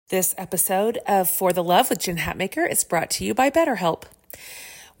This episode of For the Love with Jen Hatmaker is brought to you by BetterHelp.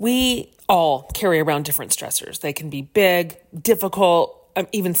 We all carry around different stressors. They can be big, difficult,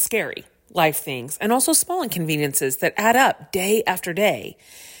 even scary life things, and also small inconveniences that add up day after day.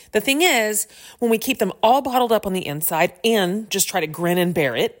 The thing is, when we keep them all bottled up on the inside and just try to grin and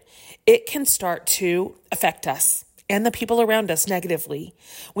bear it, it can start to affect us and the people around us negatively.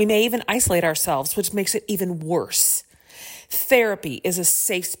 We may even isolate ourselves, which makes it even worse. Therapy is a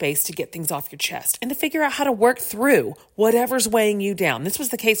safe space to get things off your chest and to figure out how to work through whatever's weighing you down. This was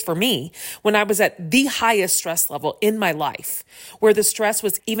the case for me when I was at the highest stress level in my life, where the stress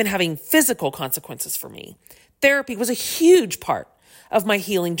was even having physical consequences for me. Therapy was a huge part of my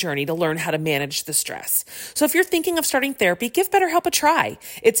healing journey to learn how to manage the stress. So if you're thinking of starting therapy, give BetterHelp a try.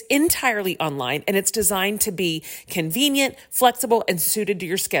 It's entirely online and it's designed to be convenient, flexible, and suited to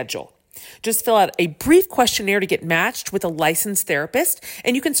your schedule. Just fill out a brief questionnaire to get matched with a licensed therapist,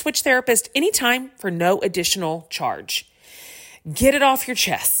 and you can switch therapist anytime for no additional charge. Get it off your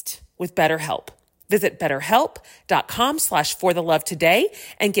chest with BetterHelp. Visit betterhelp.com/forthelove today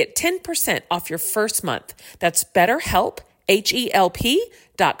and get 10% off your first month. That's BetterHelp,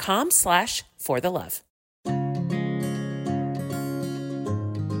 HELP.com/forthelove.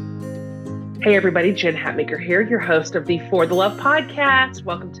 Hey everybody, Jen Hatmaker here, your host of the For the Love podcast.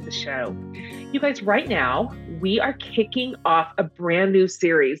 Welcome to the show. You guys, right now, we are kicking off a brand new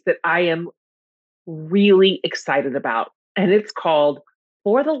series that I am really excited about, and it's called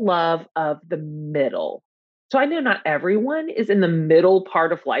For the Love of the Middle. So I know not everyone is in the middle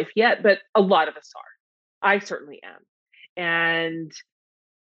part of life yet, but a lot of us are. I certainly am. And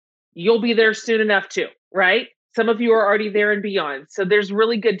you'll be there soon enough too, right? Some of you are already there and beyond. So there's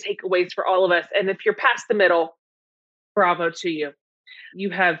really good takeaways for all of us. And if you're past the middle, bravo to you. You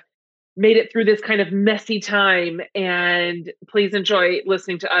have made it through this kind of messy time, and please enjoy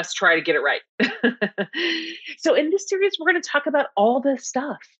listening to us try to get it right. So in this series, we're going to talk about all the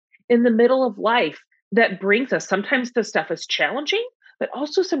stuff in the middle of life that brings us. Sometimes the stuff is challenging, but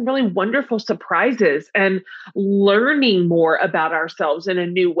also some really wonderful surprises and learning more about ourselves in a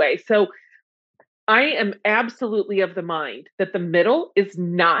new way. So I am absolutely of the mind that the middle is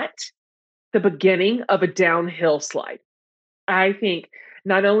not the beginning of a downhill slide. I think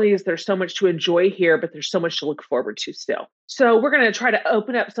not only is there so much to enjoy here, but there's so much to look forward to still. So we're going to try to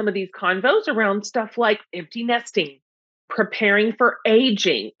open up some of these convos around stuff like empty nesting, preparing for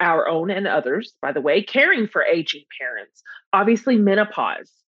aging, our own and others, by the way, caring for aging parents, obviously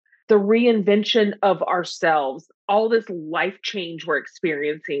menopause, the reinvention of ourselves, all this life change we're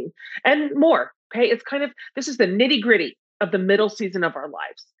experiencing, and more. Okay, it's kind of, this is the nitty gritty of the middle season of our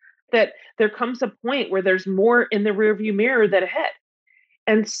lives, that there comes a point where there's more in the rearview mirror than ahead.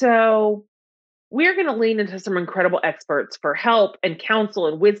 And so we're going to lean into some incredible experts for help and counsel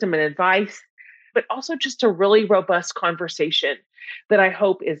and wisdom and advice, but also just a really robust conversation that I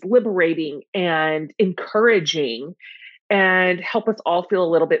hope is liberating and encouraging and help us all feel a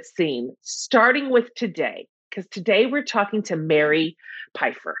little bit seen, starting with today, because today we're talking to Mary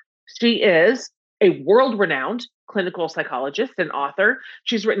Pipher. She is a world-renowned clinical psychologist and author.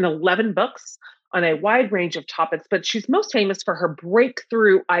 She's written 11 books on a wide range of topics, but she's most famous for her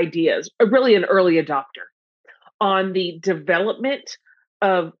breakthrough ideas, really an early adopter, on the development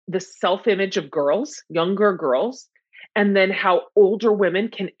of the self-image of girls, younger girls, and then how older women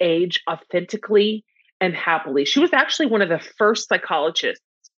can age authentically and happily. She was actually one of the first psychologists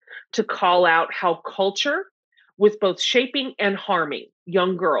to call out how culture was both shaping and harming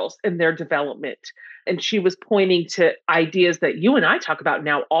young girls in their development. And she was pointing to ideas that you and I talk about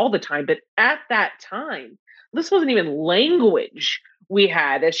now all the time. But at that time, this wasn't even language we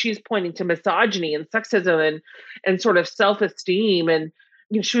had, as she's pointing to misogyny and sexism and sort of self-esteem. And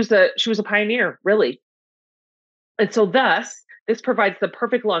she was a pioneer, really. And so thus, this provides the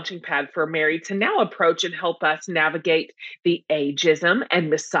perfect launching pad for Mary to now approach and help us navigate the ageism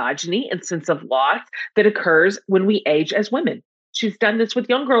and misogyny and sense of loss that occurs when we age as women. She's done this with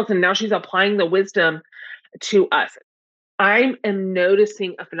young girls, and now she's applying the wisdom to us. I am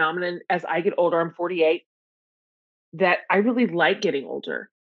noticing a phenomenon as I get older. I'm 48, that I really like getting older.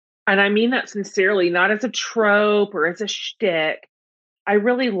 And I mean that sincerely, not as a trope or as a shtick. I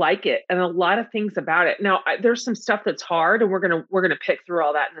really like it, and a lot of things about it. Now, there's some stuff that's hard, and we're gonna pick through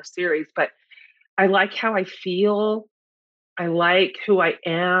all that in the series. But I like how I feel. I like who I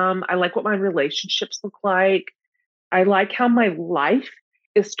am. I like what my relationships look like. I like how my life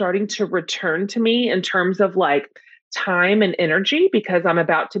is starting to return to me in terms of like time and energy, because I'm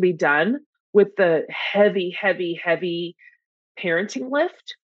about to be done with the heavy, heavy, heavy parenting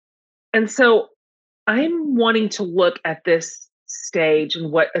lift. And so I'm wanting to look at this stage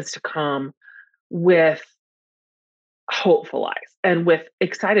and what is to come with hopeful eyes and with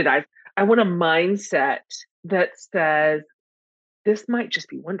excited eyes. I want a mindset that says, this might just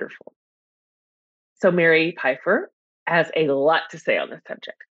be wonderful. So, Mary Pipher has a lot to say on this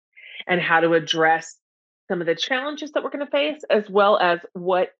subject and how to address some of the challenges that we're going to face, as well as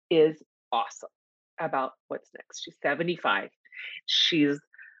what is awesome about what's next. She's 75. She's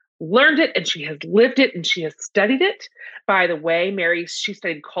learned it and she has lived it and she has studied it. By the way, Mary, she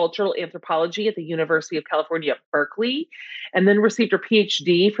studied cultural anthropology at the University of California at Berkeley and then received her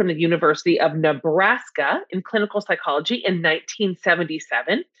PhD from the University of Nebraska in clinical psychology in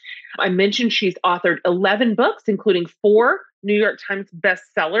 1977. I mentioned she's authored 11 books, including 4 New York Times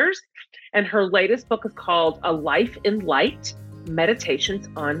bestsellers. And her latest book is called A Life in Light, Meditations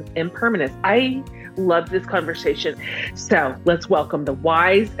on Impermanence. I love this conversation. So let's welcome the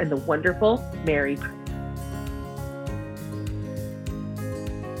wise and the wonderful Mary.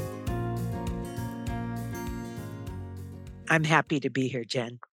 I'm happy to be here,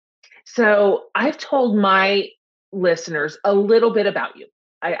 Jen. So I've told my listeners a little bit about you.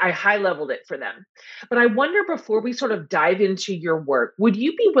 I high leveled it for them. But I wonder, before we sort of dive into your work, would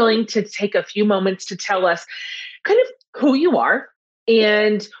you be willing to take a few moments to tell us kind of who you are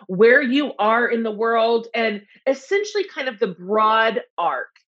and where you are in the world, and essentially kind of the broad arc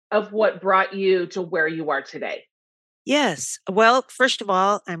of what brought you to where you are today? Yes. Well, first of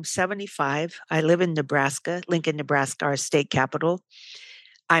all, I'm 75. I live in Nebraska, Lincoln, Nebraska, our state capital.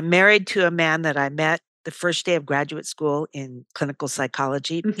 I'm married to a man that I met the first day of graduate school in clinical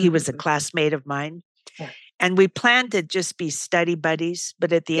psychology. He was a classmate of mine. Yeah. And we planned to just be study buddies.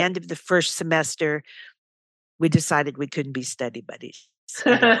 But at the end of the first semester, we decided we couldn't be study buddies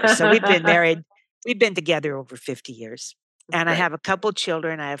anymore. So we've been married. We've been together over 50 years. And I have a couple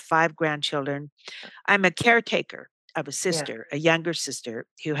children. I have 5 grandchildren. I'm a caretaker of a sister, a younger sister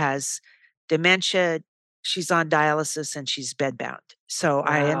who has dementia. She's on dialysis and she's bedbound. So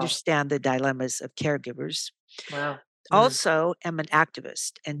I understand the dilemmas of caregivers. Wow. Also am an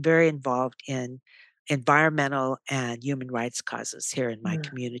activist and very involved in environmental and human rights causes here in my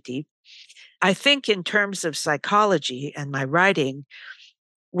community. I think in terms of psychology and my writing,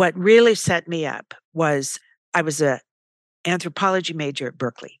 what really set me up was I was an anthropology major at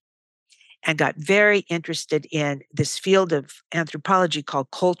Berkeley and got very interested in this field of anthropology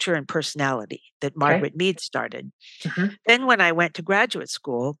called culture and personality that Margaret Mead started. Then when I went to graduate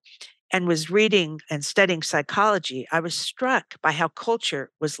school and was reading and studying psychology, I was struck by how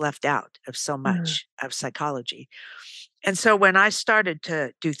culture was left out of so much of psychology. And so when I started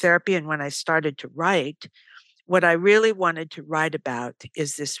to do therapy and when I started to write, what I really wanted to write about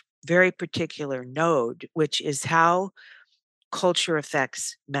is this very particular node, which is how culture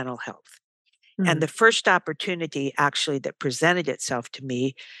affects mental health. And the first opportunity actually that presented itself to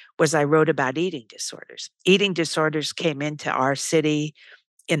me was I wrote about eating disorders. Eating disorders came into our city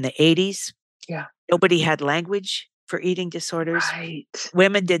in the 80s. Yeah. Nobody had language for eating disorders. Right.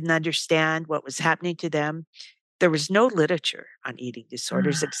 Women didn't understand what was happening to them. There was no literature on eating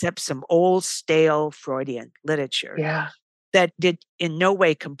disorders except some old, stale Freudian literature that did in no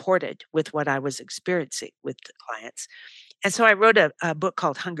way comported with what I was experiencing with the clients. And so I wrote a book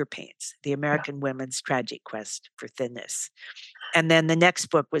called Hunger Pains, The American Women's Tragic Quest for Thinness. And then the next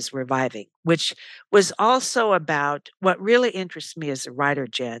book was Reviving, which was also about what really interests me as a writer,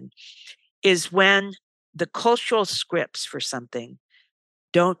 Jen, is when the cultural scripts for something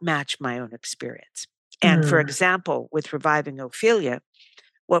don't match my own experience. And for example, with Reviving Ophelia,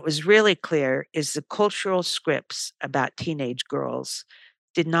 what was really clear is the cultural scripts about teenage girls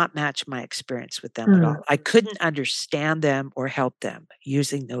did not match my experience with them at all. I couldn't understand them or help them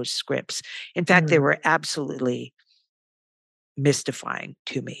using those scripts. In fact, they were absolutely mystifying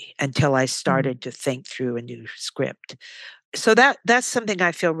to me until I started to think through a new script. So that's something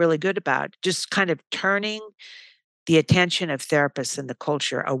I feel really good about, just kind of turning the attention of therapists and the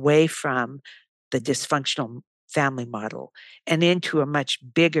culture away from the dysfunctional family model and into a much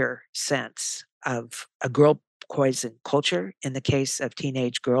bigger sense of a girl poison culture in the case of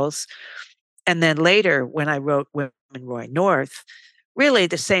teenage girls. And then later, when I wrote Women Roy North, really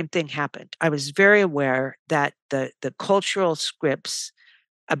the same thing happened. I was very aware that the cultural scripts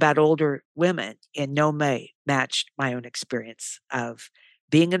about older women in no way matched my own experience of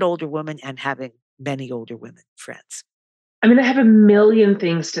being an older woman and having many older women friends. I mean, I have a million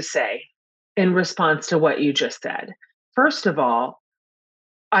things to say in response to what you just said. First of all,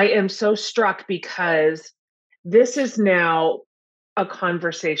 I am so struck because this is now a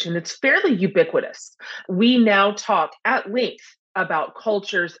conversation that's fairly ubiquitous. We now talk at length about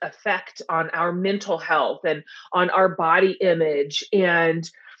culture's effect on our mental health and on our body image. And,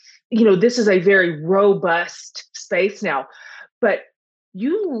 this is a very robust space now, but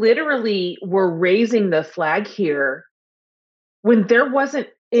you literally were raising the flag here when there wasn't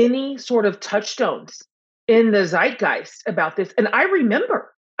any sort of touchstones in the zeitgeist about this. And I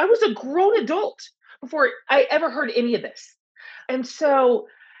remember I was a grown adult before I ever heard any of this. And so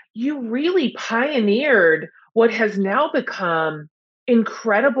you really pioneered what has now become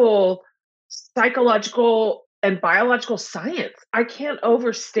incredible psychological and biological science. I can't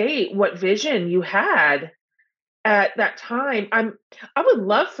overstate what vision you had at that time. I would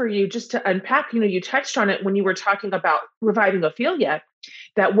love for you just to unpack, you touched on it when you were talking about reviving Ophelia,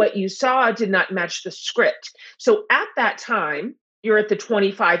 that what you saw did not match the script. So at that time, you're at the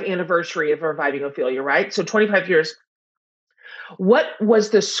 25th anniversary of reviving Ophelia, right? So 25 years. What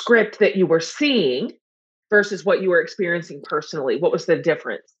was the script that you were seeing versus what you were experiencing personally? What was the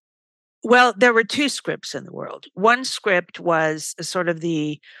difference? Well, there were two scripts in the world. One script was sort of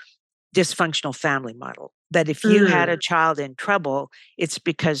the dysfunctional family model, that if you had a child in trouble, it's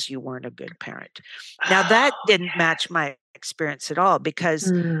because you weren't a good parent. Now, that didn't match my experience at all, because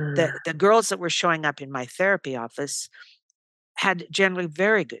the girls that were showing up in my therapy office had generally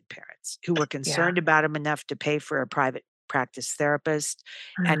very good parents who were concerned about them enough to pay for a private practice therapist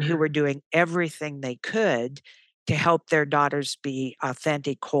and who were doing everything they could to help their daughters be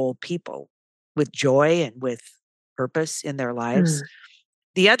authentic, whole people with joy and with purpose in their lives.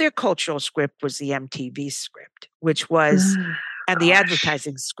 The other cultural script was the MTV script, which was, and the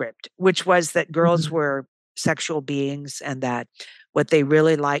advertising script, which was that girls were sexual beings and that what they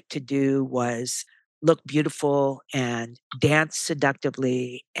really liked to do was look beautiful and dance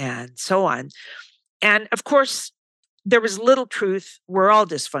seductively and so on. And of course, there was little truth. We're all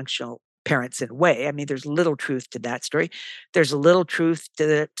dysfunctional parents in a way. I mean, there's little truth to that story. There's a little truth to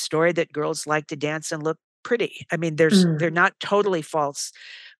the story that girls like to dance and look pretty. I mean, they're not totally false.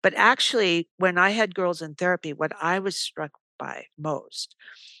 But actually, when I had girls in therapy, what I was struck by most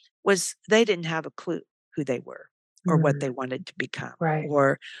was they didn't have a clue who they were or what they wanted to become. Right.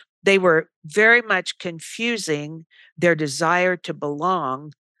 Or they were very much confusing their desire to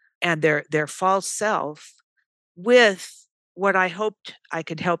belong and their false self with what I hoped I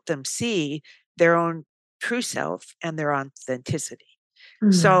could help them see, their own true self and their authenticity.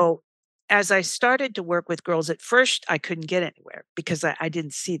 So as I started to work with girls, at first I couldn't get anywhere because I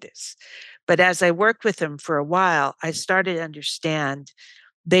didn't see this. But as I worked with them for a while, I started to understand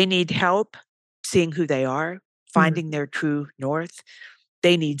they need help seeing who they are, finding their true north.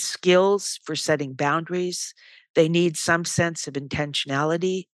 They need skills for setting boundaries. They need some sense of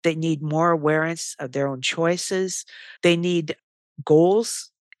intentionality. They need more awareness of their own choices. They need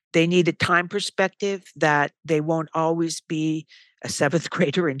goals. They need a time perspective that they won't always be a seventh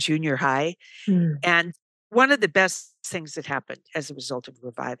grader in junior high. And one of the best things that happened as a result of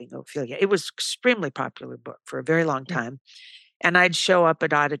reviving Ophelia, it was an extremely popular book for a very long time. And I'd show up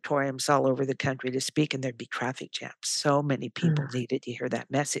at auditoriums all over the country to speak, and there'd be traffic jams. So many people needed to hear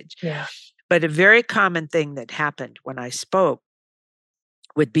that message. Yeah. But a very common thing that happened when I spoke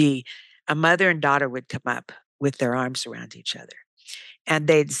would be a mother and daughter would come up with their arms around each other. And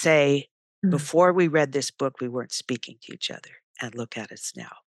they'd say, before we read this book, we weren't speaking to each other. And look at us now.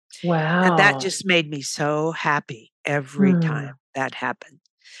 Wow. And that just made me so happy every time that happened.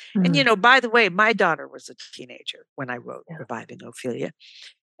 And, by the way, my daughter was a teenager when I wrote Reviving Ophelia,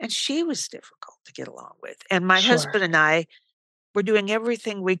 and she was difficult to get along with. And my husband and I were doing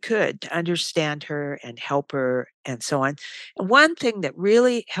everything we could to understand her and help her and so on. And one thing that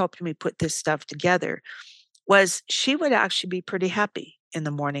really helped me put this stuff together was she would actually be pretty happy in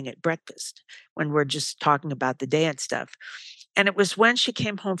the morning at breakfast when we're just talking about the day and stuff. And it was when she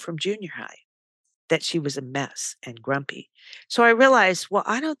came home from junior high that she was a mess and grumpy. So I realized, well,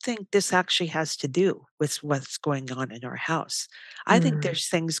 I don't think this actually has to do with what's going on in our house. I think there's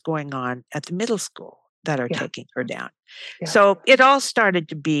things going on at the middle school that are taking her down. So it all started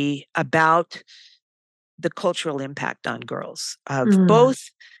to be about the cultural impact on girls of both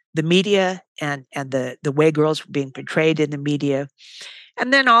the media and the way girls were being portrayed in the media.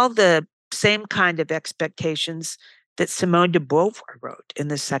 And then all the same kind of expectations that Simone de Beauvoir wrote in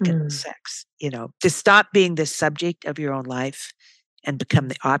The Second Sex, to stop being the subject of your own life and become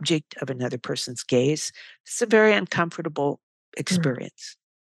the object of another person's gaze. It's a very uncomfortable experience.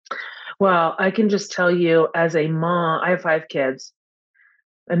 Well, I can just tell you as a mom, I have 5 kids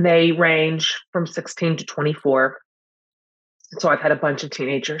and they range from 16 to 24. So I've had a bunch of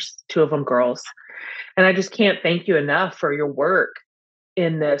teenagers, 2 of them girls. And I just can't thank you enough for your work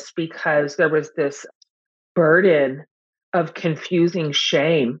in this, because there was this burden of confusing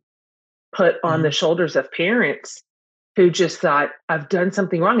shame put on the shoulders of parents who just thought, I've done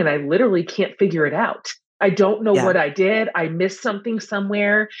something wrong and I literally can't figure it out. I don't know what I did. I missed something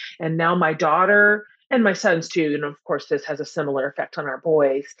somewhere. And now my daughter and my sons too, and of course this has a similar effect on our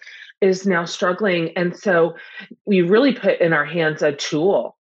boys, is now struggling. And so we really put in our hands a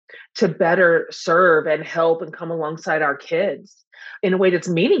tool to better serve and help and come alongside our kids in a way that's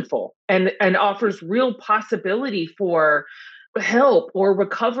meaningful and offers real possibility for help or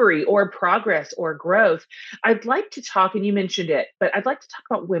recovery or progress or growth. I'd like to talk, and you mentioned it, but I'd like to talk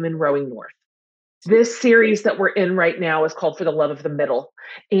about Women Rowing North. This series that we're in right now is called For the Love of the Middle.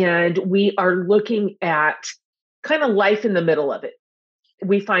 And we are looking at kind of life in the middle of it.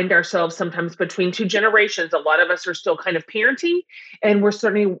 We find ourselves sometimes between two generations. A lot of us are still kind of parenting, and we're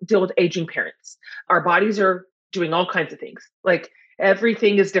starting to deal with aging parents. Our bodies are doing all kinds of things. Like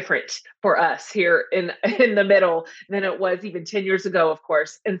everything is different for us here in the middle than it was even 10 years ago, of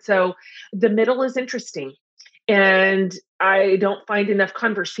course. And so the middle is interesting. And I don't find enough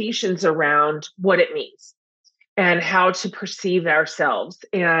conversations around what it means and how to perceive ourselves.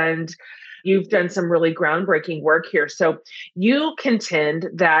 And you've done some really groundbreaking work here. So you contend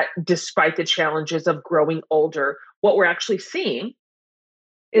that despite the challenges of growing older, what we're actually seeing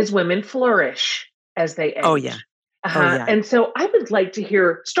is women flourish as they age. Oh, yeah. Oh, yeah. And so I would like to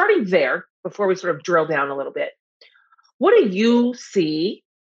hear, starting there, before we sort of drill down a little bit, what do you see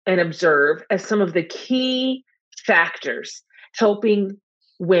and observe as some of the key factors helping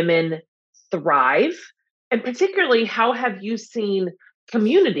women thrive? And particularly, how have you seen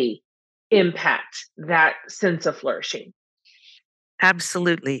community impact that sense of flourishing?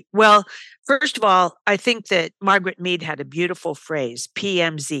 Absolutely. Well, first of all, I think that Margaret Mead had a beautiful phrase,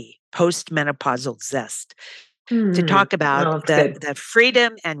 PMZ, postmenopausal zest, to talk about the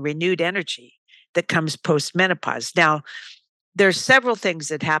freedom and renewed energy that comes post-menopause. Now, there's several things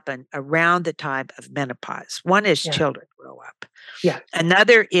that happen around the time of menopause. One is children grow up. Yeah.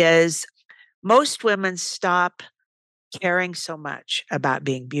 Another is most women stop caring so much about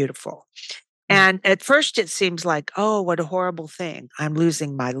being beautiful. And at first it seems like, oh, what a horrible thing. I'm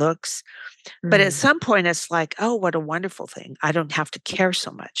losing my looks. But at some point it's like, oh, what a wonderful thing. I don't have to care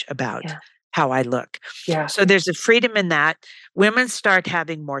so much about how I look. Yeah. So there's a freedom in that. Women start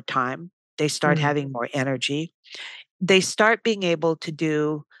having more time. They start having more energy. They start being able to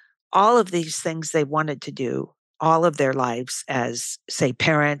do all of these things they wanted to do all of their lives as, say,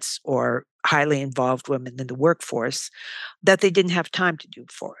 parents or highly involved women in the workforce that they didn't have time to do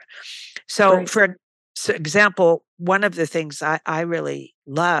before. So, for example, one of the things I really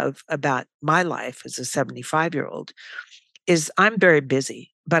love about my life as a 75-year-old is I'm very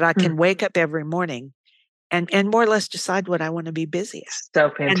busy, but I can wake up every morning and more or less decide what I want to be busy at. So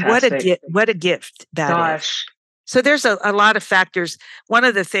fantastic. And what a gift that is. So there's a lot of factors. One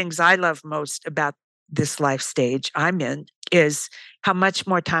of the things I love most about this life stage I'm in is how much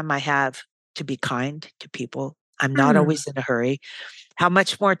more time I have to be kind to people. I'm not always in a hurry. How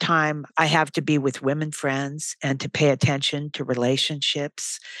much more time I have to be with women friends and to pay attention to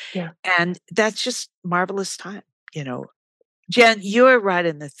relationships. Yeah. And that's just marvelous time. Jen, you're right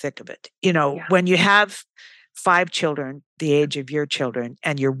in the thick of it. When you have 5 children, the age of your children,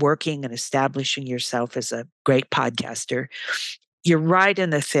 and you're working and establishing yourself as a great podcaster, you're right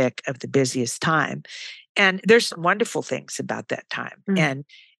in the thick of the busiest time. And there's some wonderful things about that time. And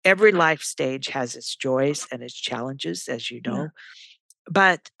every life stage has its joys and its challenges, as you know.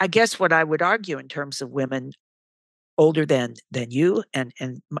 But I guess what I would argue in terms of women older than you and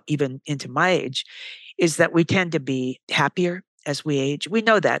even into my age is that we tend to be happier as we age. We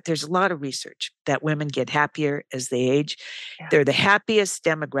know that. There's a lot of research that women get happier as they age. Yeah. They're the happiest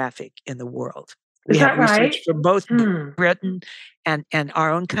demographic in the world. We have research from both Britain and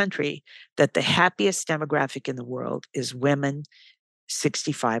our own country that the happiest demographic in the world is women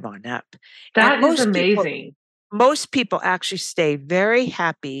 65 on up. That is amazing. Most people actually stay very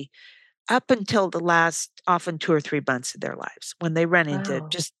happy up until the last, often 2 or 3 months of their lives when they run into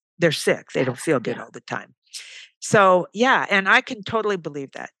they're sick. They don't feel good all the time. So, yeah, and I can totally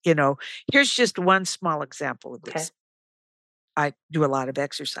believe that. Here's just one small example of this. I do a lot of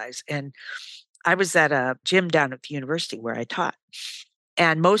exercise, and I was at a gym down at the university where I taught,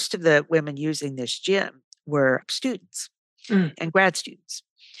 and most of the women using this gym were students and grad students.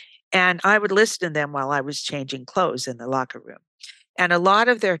 And I would listen to them while I was changing clothes in the locker room. And a lot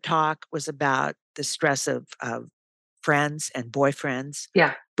of their talk was about the stress of friends and boyfriends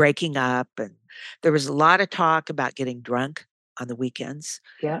breaking up. And there was a lot of talk about getting drunk on the weekends.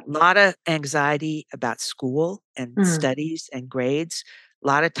 A lot of anxiety about school and studies and grades. A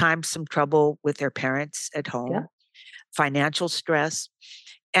lot of times some trouble with their parents at home. financial stress.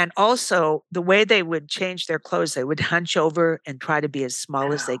 And also the way they would change their clothes, they would hunch over and try to be as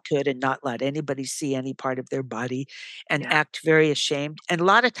small as they could and not let anybody see any part of their body and act very ashamed. And a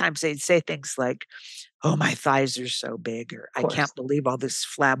lot of times they'd say things like, oh, my thighs are so big, or I can't believe all this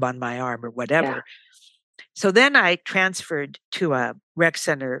flab on my arm, or whatever. So then I transferred to a rec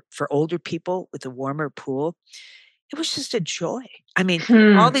center for older people with a warmer pool. It was just a joy. I mean,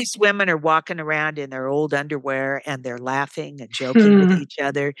 all these women are walking around in their old underwear and they're laughing and joking with each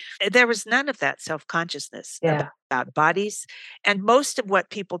other. There was none of that self-consciousness about bodies. And most of what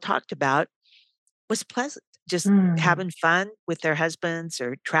people talked about was pleasant, just having fun with their husbands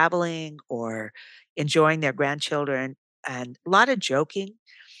or traveling or enjoying their grandchildren, and a lot of joking.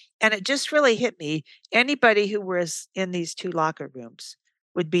 And it just really hit me. Anybody who was in these two locker rooms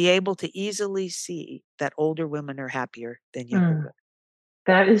would be able to easily see that older women are happier than younger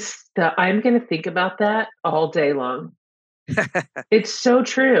women. I'm going to think about that all day long. It's so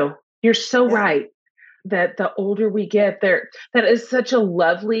true. You're so right that the older we get that is such a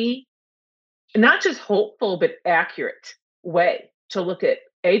lovely, not just hopeful, but accurate way to look at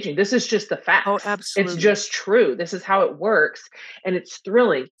aging. This is just the facts. Oh, absolutely. It's just true. This is how it works. And it's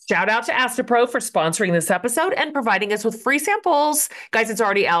thrilling. Shout out to Astapro for sponsoring this episode and providing us with free samples. Guys, it's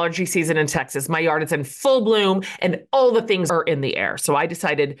already allergy season in Texas. My yard is in full bloom and all the things are in the air. So I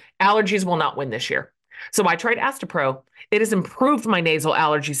decided allergies will not win this year. So I tried Astapro. It has improved my nasal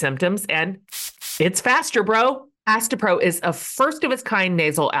allergy symptoms and it's faster, bro. Astapro is a first-of-its-kind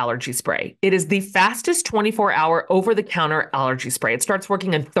nasal allergy spray. It is the fastest 24-hour over-the-counter allergy spray. It starts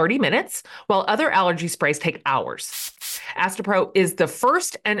working in 30 minutes, while other allergy sprays take hours. Astapro is the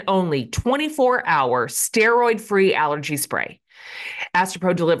first and only 24-hour steroid-free allergy spray.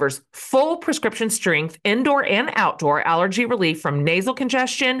 Astapro delivers full prescription strength indoor and outdoor allergy relief from nasal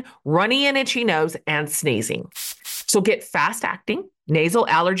congestion, runny and itchy nose, and sneezing. So get fast-acting nasal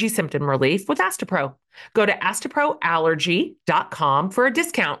allergy symptom relief with Astapro. Go to astaproallergy.com for a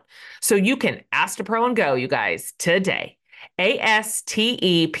discount so you can Astapro and go, you guys, today.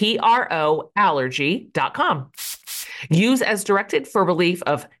 ASTEPRO allergy.com. Use as directed for relief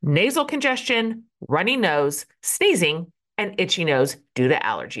of nasal congestion, runny nose, sneezing, and itchy nose due to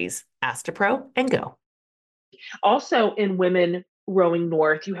allergies. Astapro and go. Also, in Women Rowing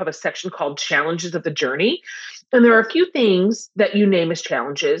North, you have a section called Challenges of the Journey. And there are a few things that you name as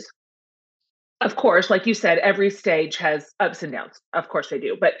challenges. Of course, like you said, every stage has ups and downs. Of course they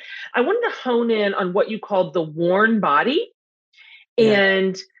do. But I wanted to hone in on what you called the worn body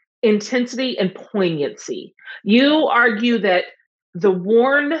and intensity and poignancy. You argue that the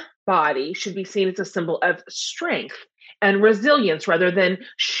worn body should be seen as a symbol of strength and resilience rather than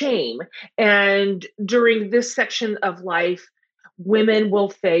shame. And during this section of life, women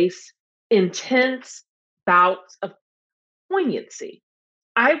will face intense bouts of poignancy.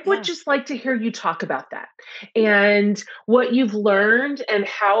 I would just like to hear you talk about that and what you've learned and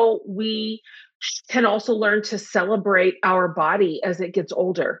how we can also learn to celebrate our body as it gets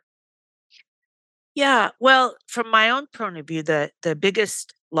older. Yeah, well, from my own point of view, the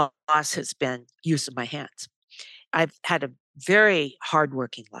biggest loss has been use of my hands. I've had a very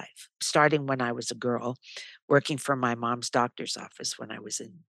hardworking life, starting when I was a girl, working for my mom's doctor's office when I was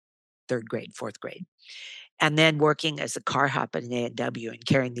in third grade, fourth grade. And then working as a car hop at an A&W and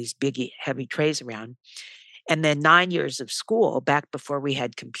carrying these big, heavy trays around. And then 9 years of school back before we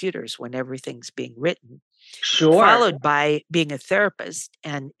had computers when everything's being written. Sure. Followed by being a therapist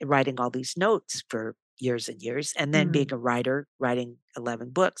and writing all these notes for years and years. And then being a writer, writing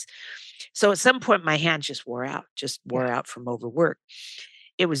 11 books. So at some point, my hands just wore out from overwork.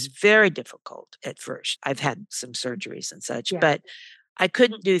 It was very difficult at first. I've had some surgeries and such, but I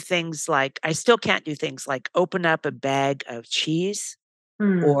couldn't do things like, I still can't do things like open up a bag of cheese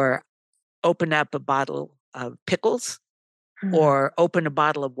or open up a bottle of pickles or open a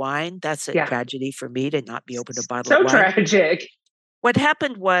bottle of wine. That's a tragedy for me to not be open a bottle of wine. So tragic. What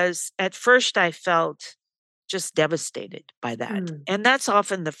happened was at first I felt just devastated by that. And that's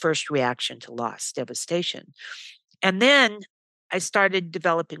often the first reaction to loss, devastation. And then I started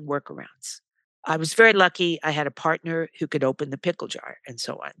developing workarounds. I was very lucky. I had a partner who could open the pickle jar and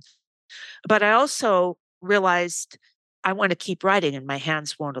so on. But I also realized I want to keep writing and my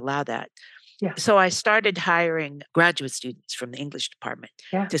hands won't allow that. Yeah. So I started hiring graduate students from the English department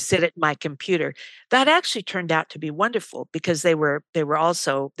to sit at my computer. That actually turned out to be wonderful because they weren't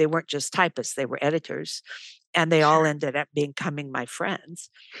just typists, they were editors, and they all ended up becoming my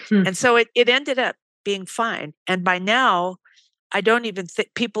friends. And so it ended up being fine. And by now, I don't even think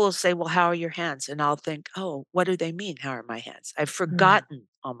people will say, well, how are your hands? And I'll think, oh, what do they mean? How are my hands? I've forgotten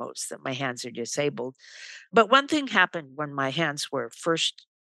almost that my hands are disabled. But one thing happened when my hands were first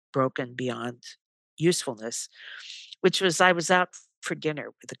broken beyond usefulness, which was I was out for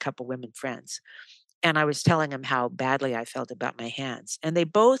dinner with a couple women friends. And I was telling them how badly I felt about my hands. And they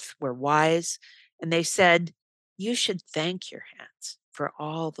both were wise. And they said, you should thank your hands for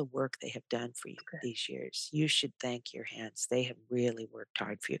all the work they have done for you these years. You should thank your hands. They have really worked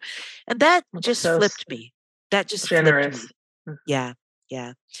hard for you. And that just flipped me. That just flipped me. Yeah.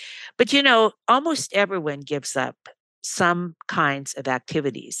 Yeah. But almost everyone gives up some kinds of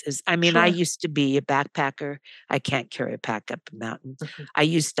activities. I used to be a backpacker. I can't carry a pack up a mountain. I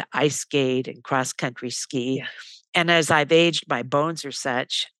used to ice skate and cross country ski. Yeah. And as I've aged, my bones are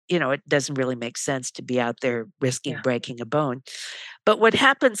such, it doesn't really make sense to be out there risking breaking a bone. But what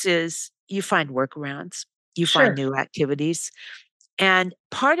happens is you find workarounds, you find new activities. And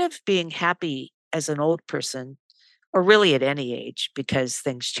part of being happy as an old person, or really at any age, because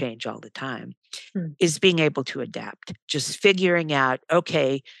things change all the time, is being able to adapt, just figuring out,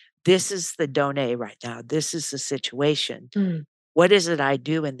 okay, this is the donné right now. This is the situation. What is it I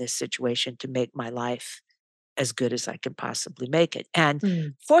do in this situation to make my life as good as I can possibly make it?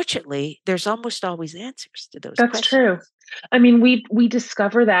 And fortunately, there's almost always answers to those questions. That's true. I mean, we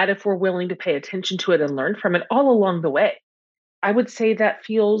discover that if we're willing to pay attention to it and learn from it all along the way. I would say that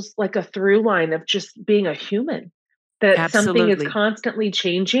feels like a through line of just being a human. That something is constantly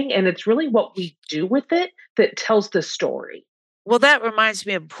changing, and it's really what we do with it that tells the story. Well, that reminds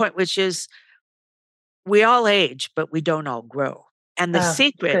me of a point, which is we all age, but we don't all grow. And the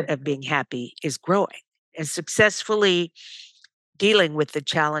secret of being happy is growing and successfully dealing with the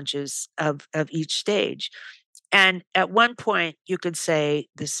challenges of each stage. And at one point, you could say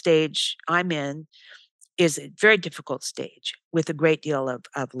the stage I'm in is a very difficult stage with a great deal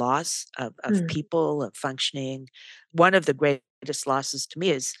of loss of people, of functioning. One of the greatest losses to me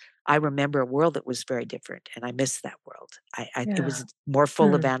is I remember a world that was very different, and I miss that world. It was more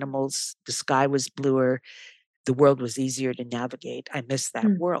full of animals. The sky was bluer. The world was easier to navigate. I miss that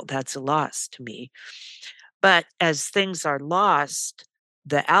world. That's a loss to me. But as things are lost,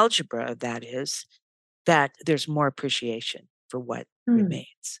 the algebra of that is that there's more appreciation for what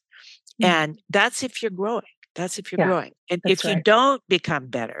remains. And that's if you're growing. That's if you're growing. And if you don't become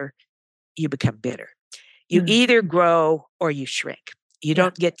better, you become bitter. You either grow or you shrink. You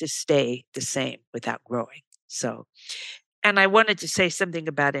don't get to stay the same without growing. So, and I wanted to say something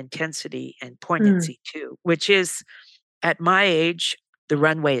about intensity and poignancy too, which is at my age, the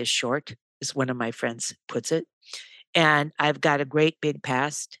runway is short, as one of my friends puts it. And I've got a great big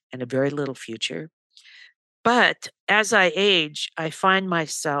past and a very little future. But as I age, I find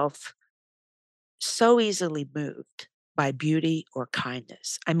myself so easily moved by beauty or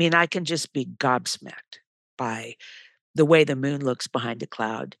kindness. I mean, I can just be gobsmacked by the way the moon looks behind a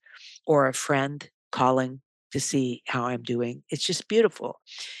cloud, or a friend calling to see how I'm doing. It's just beautiful.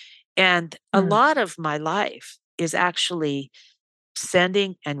 And a lot of my life is actually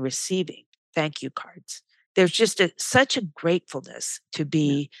sending and receiving thank you cards. There's just such a gratefulness to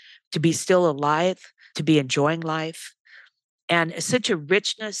be still alive, to be enjoying life, and such a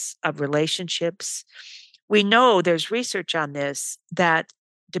richness of relationships. We know there's research on this that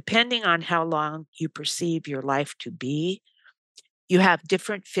depending on how long you perceive your life to be, you have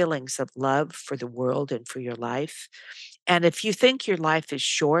different feelings of love for the world and for your life. And if you think your life is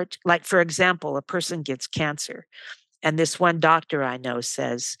short, like for example, a person gets cancer, and this one doctor I know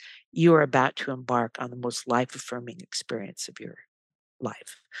says, you are about to embark on the most life-affirming experience of your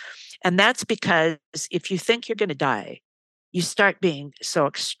life. And that's because if you think you're going to die, you start being so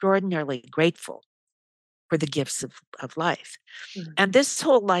extraordinarily grateful for the gifts of life. And this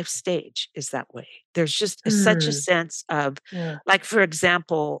whole life stage is that way. There's just such a sense of, like, for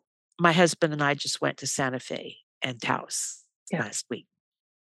example, my husband and I just went to Santa Fe and Taos last week.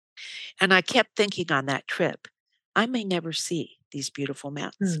 And I kept thinking on that trip, I may never see these beautiful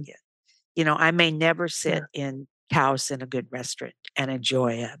mountains again. I may never sit in Taos in a good restaurant and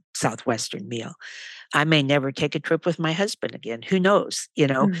enjoy a Southwestern meal. I may never take a trip with my husband again. Who knows,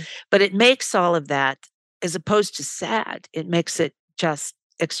 But it makes all of that, as opposed to sad, it makes it just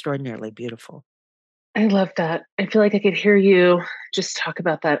extraordinarily beautiful. I love that. I feel like I could hear you just talk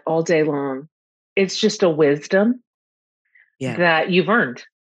about that all day long. It's just a wisdom that you've earned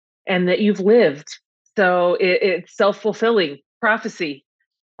and that you've lived. So it's self-fulfilling prophecy.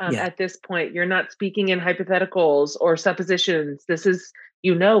 At this point, you're not speaking in hypotheticals or suppositions. This is,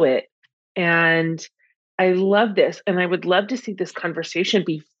 it. And I love this. And I would love to see this conversation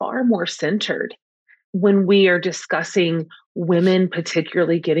be far more centered when we are discussing women,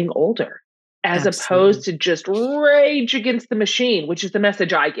 particularly getting older. as Absolutely. opposed to just rage against the machine, which is the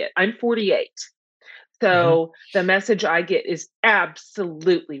message I get. I'm 48. So the message I get is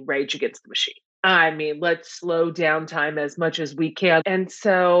absolutely rage against the machine. I mean, let's slow down time as much as we can. And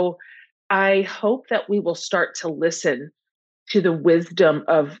so I hope that we will start to listen to the wisdom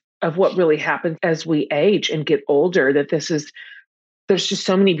of what really happens as we age and get older, that there's just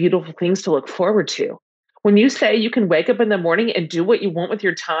so many beautiful things to look forward to. When you say you can wake up in the morning and do what you want with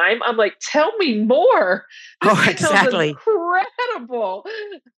your time, I'm like, tell me more. This sounds exactly. incredible.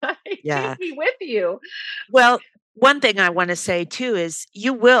 Yeah. Take me with you. Well, one thing I want to say too is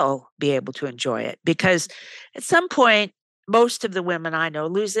you will be able to enjoy it, because at some point, most of the women I know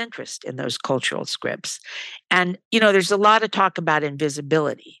lose interest in those cultural scripts. And, there's a lot of talk about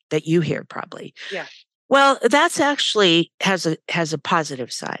invisibility that you hear probably. Yeah. Well, that's actually has a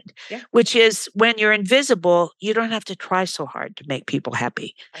positive side, which is when you're invisible, you don't have to try so hard to make people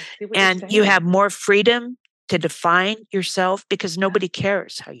happy. I see what And you're you saying. have more freedom to define yourself, because nobody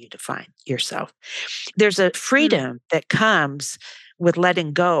cares how you define yourself. There's a freedom that comes with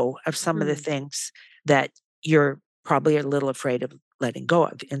letting go of some of the things that you're probably a little afraid of letting go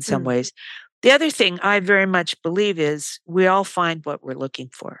of in some ways. The other thing I very much believe is we all find what we're looking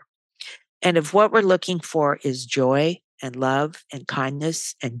for. And if what we're looking for is joy and love and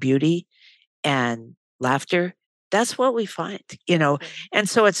kindness and beauty and laughter, that's what we find, And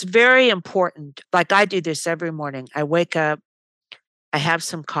so it's very important. Like I do this every morning. I wake up, I have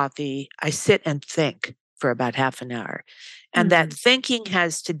some coffee, I sit and think for about half an hour. And that thinking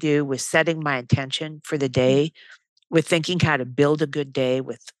has to do with setting my intention for the day, with thinking how to build a good day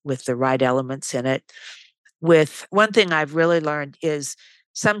with the right elements in it. With one thing I've really learned is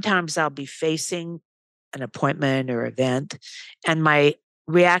sometimes I'll be facing an appointment or event, and my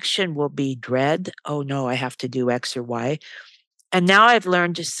reaction will be dread. Oh no, I have to do X or Y. And now I've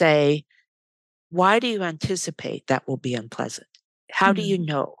learned to say, why do you anticipate that will be unpleasant? How do you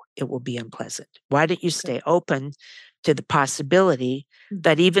know it will be unpleasant? Why don't you stay open to the possibility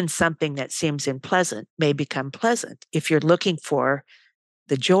that even something that seems unpleasant may become pleasant if you're looking for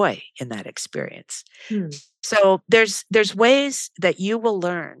the joy in that experience? So there's ways that you will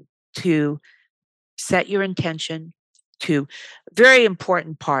learn to set your intention. To very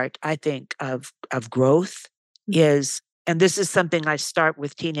important part, I think, of growth is, and this is something I start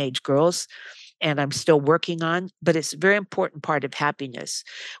with teenage girls and I'm still working on, but it's a very important part of happiness.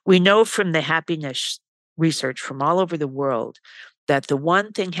 We know from the happiness research from all over the world that the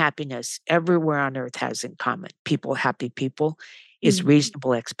one thing happiness everywhere on earth has in common, happy people, is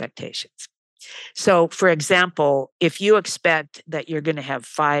reasonable expectations. So, for example, if you expect that you're going to have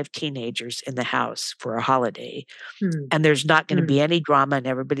 5 teenagers in the house for a holiday, and there's not going to be any drama and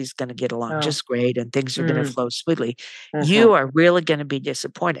everybody's going to get along just great and things are going to flow sweetly, you are really going to be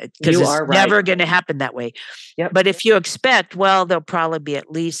disappointed, because it's never going to happen that way. But if you expect, well, there'll probably be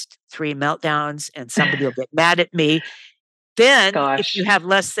at least 3 meltdowns and somebody will get mad at me, then if you have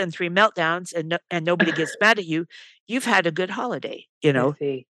less than 3 meltdowns and nobody gets mad at you, you've had a good holiday, I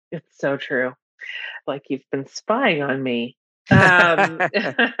see. It's so true. Like you've been spying on me. I've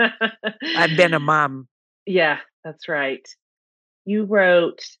been a mom. Yeah, that's right. You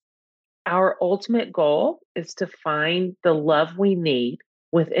wrote, our ultimate goal is to find the love we need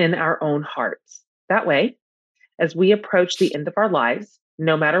within our own hearts. That way, as we approach the end of our lives,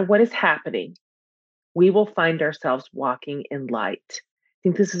 no matter what is happening, we will find ourselves walking in light. I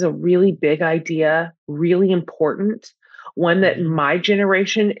think this is a really big idea, really important, one that my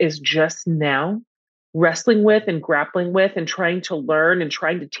generation is just now wrestling with and grappling with and trying to learn and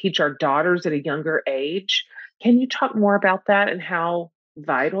trying to teach our daughters at a younger age. Can you talk more about that and how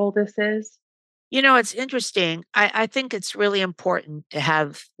vital this is? It's interesting. I think it's really important to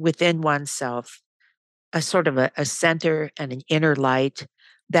have within oneself a sort of a center and an inner light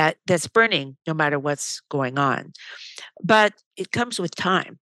that's burning no matter what's going on. But it comes with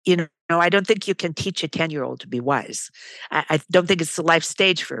time. I don't think you can teach a 10-year-old to be wise. I don't think it's the life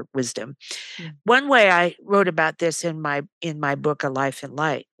stage for wisdom. One way I wrote about this in my book, A Life in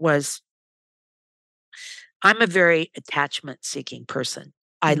Light, was I'm a very attachment-seeking person.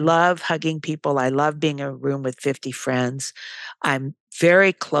 I love hugging people. I love being in a room with 50 friends. I'm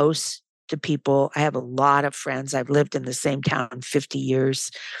very close to people. I have a lot of friends. I've lived in the same town 50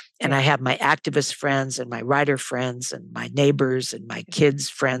 years. And I have my activist friends and my writer friends and my neighbors and my kids'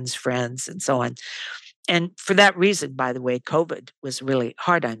 friends, and so on. And for that reason, by the way, COVID was really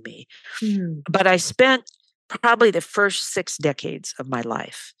hard on me. But I spent probably the first 6 decades of my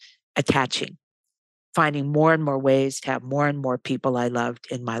life attaching, finding more and more ways to have more and more people I loved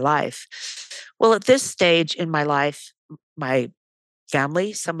in my life. Well, at this stage in my life, my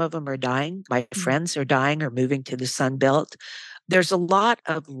family. Some of them are dying. My friends are dying or moving to the Sun Belt. There's a lot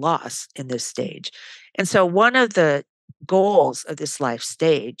of loss in this stage. And so one of the goals of this life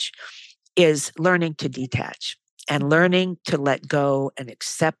stage is learning to detach and learning to let go, and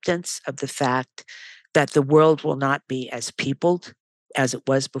acceptance of the fact that the world will not be as peopled as it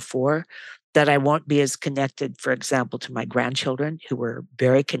was before, that I won't be as connected, for example, to my grandchildren, who were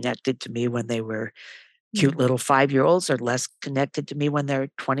very connected to me when they were cute little 5-year-olds, or less connected to me when they're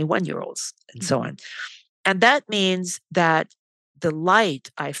 21-year-olds, and so on. And that means that the light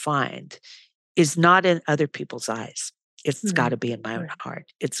I find is not in other people's eyes. It's got to be in my own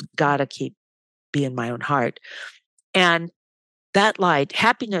heart. It's got to be in my own heart. And that light,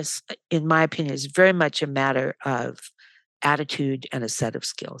 happiness, in my opinion, is very much a matter of attitude and a set of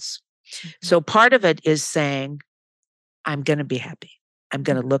skills. So part of it is saying, I'm going to be happy. I'm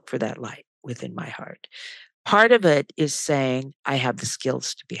going to look for that light within my heart. Part of it is saying, I have the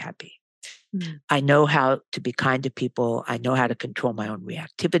skills to be happy. I know how to be kind to people. I know how to control my own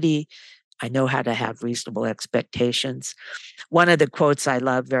reactivity. I know how to have reasonable expectations. One of the quotes I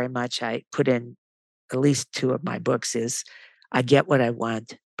love very much, I put in at least 2 of my books, is, I get what I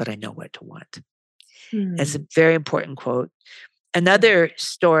want, but I know what to want. It's a very important quote. Another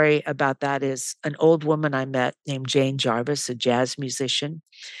story about that is an old woman I met named Jane Jarvis, a jazz musician,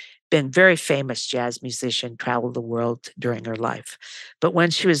 been very famous jazz musician, traveled the world during her life. But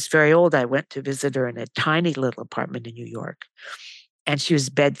when she was very old, I went to visit her in a tiny little apartment in New York. And she was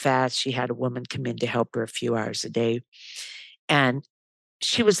bedfast. She had a woman come in to help her a few hours a day. And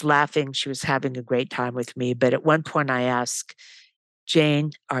she was laughing. She was having a great time with me. But at one point I asked,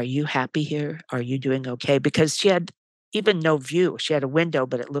 Jane, are you happy here? Are you doing okay? Because she had even no view. She had a window,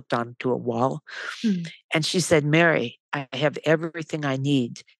 but it looked onto a wall. And she said, Mary, I have everything I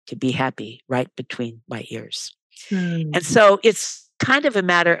need to be happy right between my ears. And so it's kind of a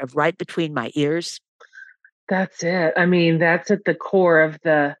matter of right between my ears. That's it. I mean, that's at the core of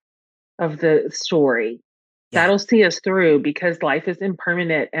the story. Yeah. That'll see us through, because life is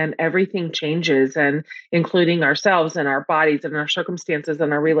impermanent and everything changes, and including ourselves and our bodies and our circumstances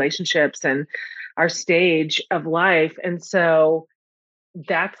and our relationships and our stage of life. And so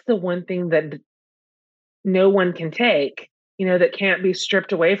that's the one thing that no one can take, that can't be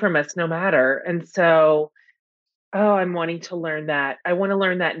stripped away from us no matter. And so, I'm wanting to learn that. I want to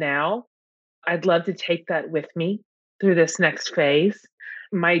learn that now. I'd love to take that with me through this next phase.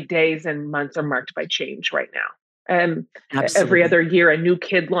 My days and months are marked by change right now. And every other year, a new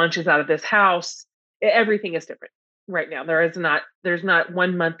kid launches out of this house. Everything is different right now. There's not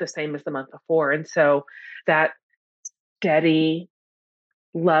 1 month the same as the month before. And so that steady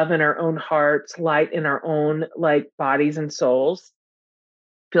love in our own hearts, light in our own bodies and souls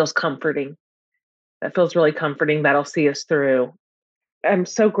feels comforting. That feels really comforting. That'll see us through. I'm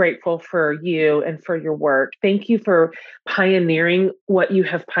so grateful for you and for your work. Thank you for pioneering what you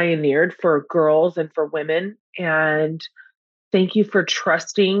have pioneered for girls and for women. And thank you for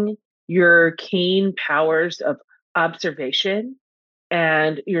trusting your keen powers of observation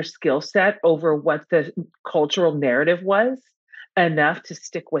and your skill set over what the cultural narrative was, enough to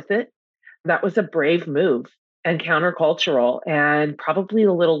stick with it. That was a brave move and countercultural and probably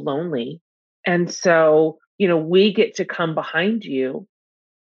a little lonely. And so, we get to come behind you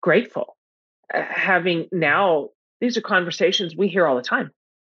grateful. Having now, these are conversations we hear all the time.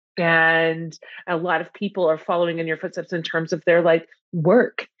 And a lot of people are following in your footsteps in terms of their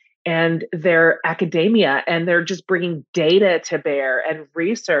work and their academia, and they're just bringing data to bear and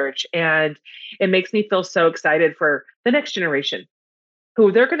research. And it makes me feel so excited for the next generation,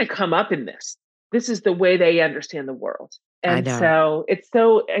 who they're going to come up in this. This is the way they understand the world. And so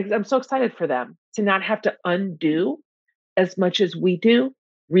I'm so excited for them to not have to undo as much as we do,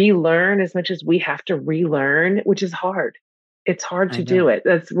 relearn as much as we have to relearn, which is hard. It's hard to do it.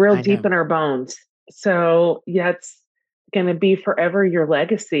 That's real deep in our bones. So yeah, it's going to be forever your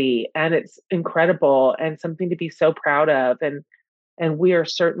legacy, and it's incredible and something to be so proud of. And we are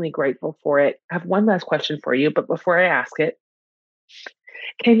certainly grateful for it. I have one last question for you, but before I ask it,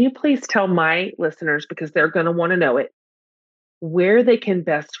 can you please tell my listeners, because they're going to want to know it, where they can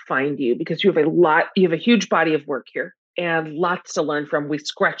best find you? Because you have a huge body of work here and lots to learn from. We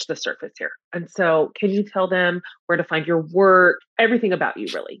scratched the surface here. And so can you tell them where to find your work, everything about you,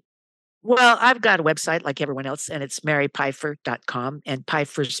 really? Well, I've got a website like everyone else, and it's marypipher.com, and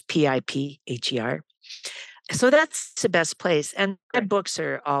Pipher's Pipher. So that's the best place. And my books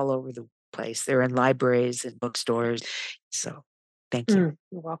are all over the place. They're in libraries and bookstores. So thank you.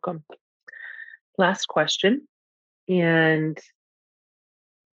 You're welcome. Last question. And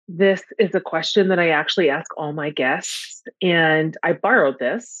This is a question that I actually ask all my guests. And I borrowed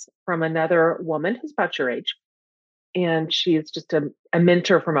this from another woman who's about your age. And she's just a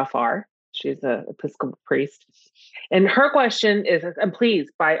mentor from afar. She's an Episcopal priest. And her question is, and please,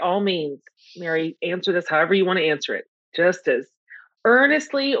 by all means, Mary, answer this however you want to answer it, just as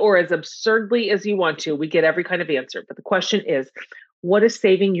earnestly or as absurdly as you want to. We get every kind of answer. But the question is, what is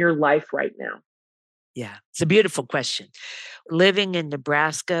saving your life right now? Yeah, it's a beautiful question. Living in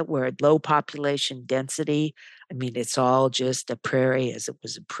Nebraska, we're at low population density. I mean, it's all just a prairie as it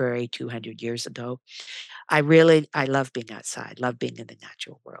was a prairie 200 years ago. I love being outside, love being in the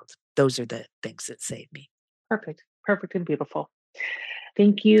natural world. Those are the things that save me. Perfect. Perfect and beautiful.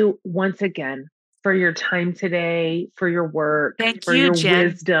 Thank you once again for your time today, for your work, for your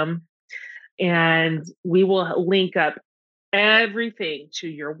wisdom. And we will link up everything to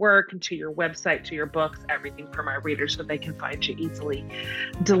your work and to your website, to your books, everything for my readers so they can find you easily.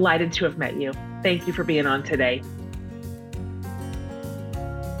 Delighted to have met you. Thank you for being on today.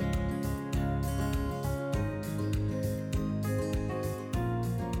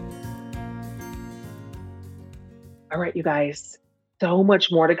 All right, you guys, so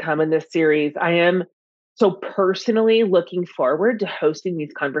much more to come in this series. I am so personally looking forward to hosting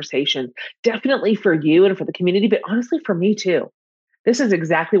these conversations, definitely for you and for the community, but honestly for me too. This is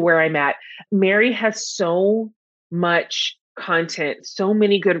exactly where I'm at. Mary has so much content, so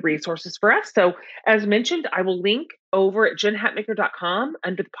many good resources for us. So as mentioned, I will link over at jenhatmaker.com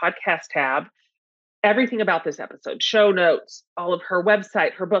under the podcast tab, everything about this episode, show notes, all of her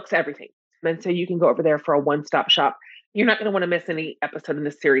website, her books, everything. And so you can go over there for a one-stop shop. You're not going to want to miss any episode in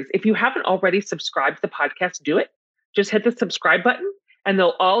this series. If you haven't already subscribed to the podcast, do it. Just hit the subscribe button and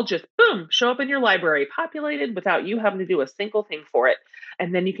they'll all just, boom, show up in your library, populated without you having to do a single thing for it.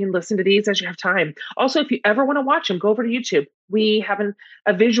 And then you can listen to these as you have time. Also, if you ever want to watch them, go over to YouTube. We have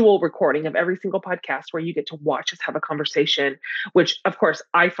a visual recording of every single podcast where you get to watch us have a conversation, which, of course,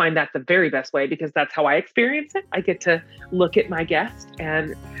 I find that the very best way because that's how I experience it. I get to look at my guest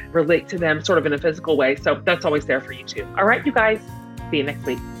and relate to them sort of in a physical way. So that's always there for you too. All right, you guys, see you next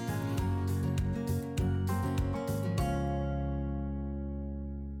week.